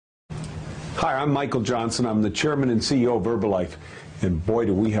Hi, I'm Michael Johnson. I'm the chairman and CEO of Herbalife. And boy,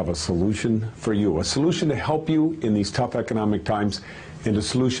 do we have a solution for you. A solution to help you in these tough economic times and a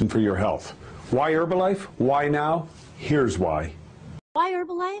solution for your health. Why Herbalife? Why now? Here's why. Why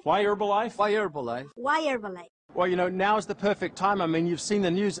Herbalife? Why Herbalife? Why Herbalife? Why Herbalife? Well, you know, now is the perfect time. I mean, you've seen the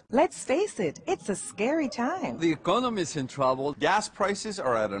news. Let's face it, it's a scary time. The economy's in trouble. Gas prices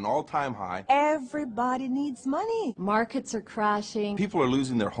are at an all-time high. Everybody needs money. Markets are crashing. People are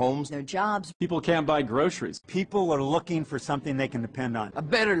losing their homes. Their jobs. People can't buy groceries. People are looking for something they can depend on. A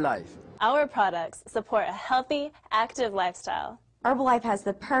better life. Our products support a healthy, active lifestyle. Herbalife has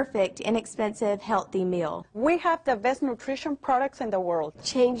the perfect, inexpensive, healthy meal. We have the best nutrition products in the world.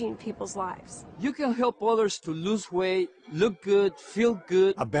 Changing people's lives. You can help others to lose weight, look good, feel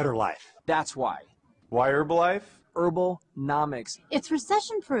good. A better life. That's why. Why Herbalife? Herbalnomics. It's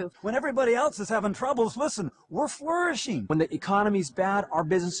recession-proof. When everybody else is having troubles, listen, we're flourishing. When the economy's bad, our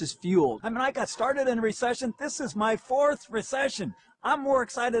business is fueled. I mean, I got started in a recession. This is my 4th recession. I'm more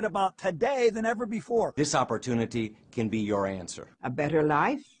excited about today than ever before. This opportunity can be your answer. A better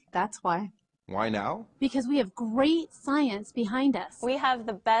life? That's why. Why now? Because we have great science behind us. We have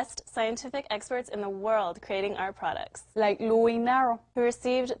the best scientific experts in the world creating our products, Like Louis Naro, who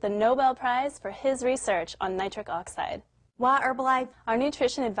received the Nobel Prize for his research on nitric oxide. Why Herbalife? Our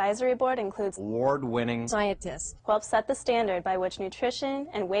nutrition advisory board includes Award-winning Scientists. who help set the standard by which nutrition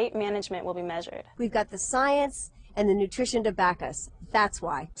and weight management will be measured. We've got the science and the nutrition to back us. That's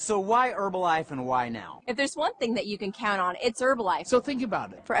why. So why Herbalife and why now? If there's one thing that you can count on, it's Herbalife. So think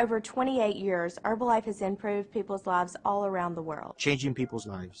about it. For over 28 years, Herbalife has improved people's lives all around the world. Changing people's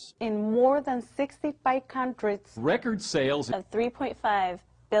lives. in more than 65 countries. Record sales. Of $3.5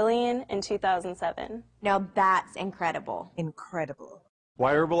 billion in 2007. Now that's incredible. Incredible.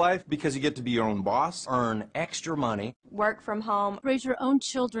 Why Herbalife? Because you get to be your own boss. Earn extra money. Work from home. Raise your own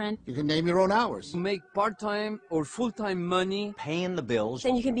children. You can name your own hours. Make part-time or full-time money. Paying the bills.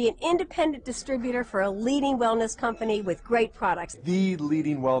 Then you can be an independent distributor for a leading wellness company with great products The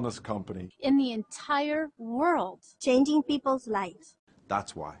leading wellness company. in the entire world. Changing people's lives.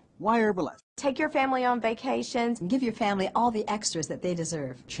 That's why. Why Herbalife? Take your family on vacations. Give your family all the extras that they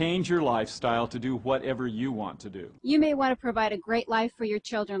deserve. Change your lifestyle to do whatever you want to do. You may want to provide a great life for your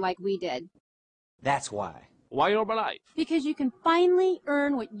children like we did. That's why. Why Herbalife? Because you can finally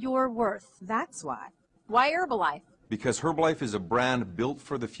earn what you're worth. That's why. Why Herbalife? Because Herbalife is a brand built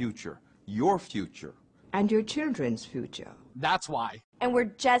for the future. Your future. And your children's future. That's why. And we're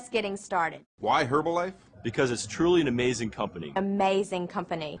just getting started. Why Herbalife? Because it's truly an amazing company, Amazing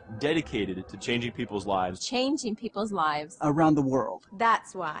company. dedicated to changing people's lives. Changing people's lives. Around the world.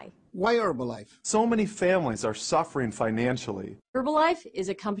 That's why. Why Herbalife? So many families are suffering financially. Herbalife is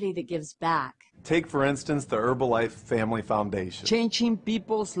a company that gives back. Take, for instance, the Herbalife Family Foundation. Changing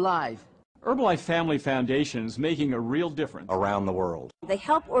people's life. Herbalife Family Foundation is making a real difference. Around the world. They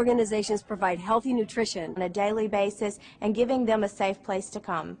help organizations provide healthy nutrition. On a daily basis and giving them a safe place to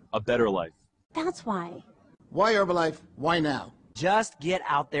come. A better life. That's why. Why Herbalife? Why now? Just get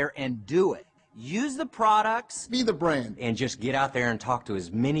out there and do it. Use the products. Be the brand. And just get out there and talk to as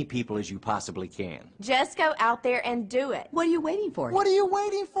many people as you possibly can. Just go out there and do it. What are you waiting for? What are you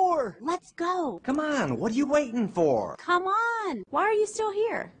waiting for? Let's go. Come on, what are you waiting for? Come on. Why are you still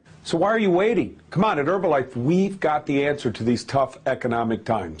here? So why are you waiting? Come on, at Herbalife, we've got the answer to these tough economic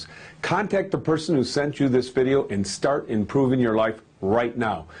times. Contact the person who sent you this video and start improving your life right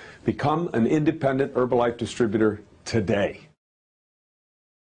now. Become an independent Herbalife distributor today.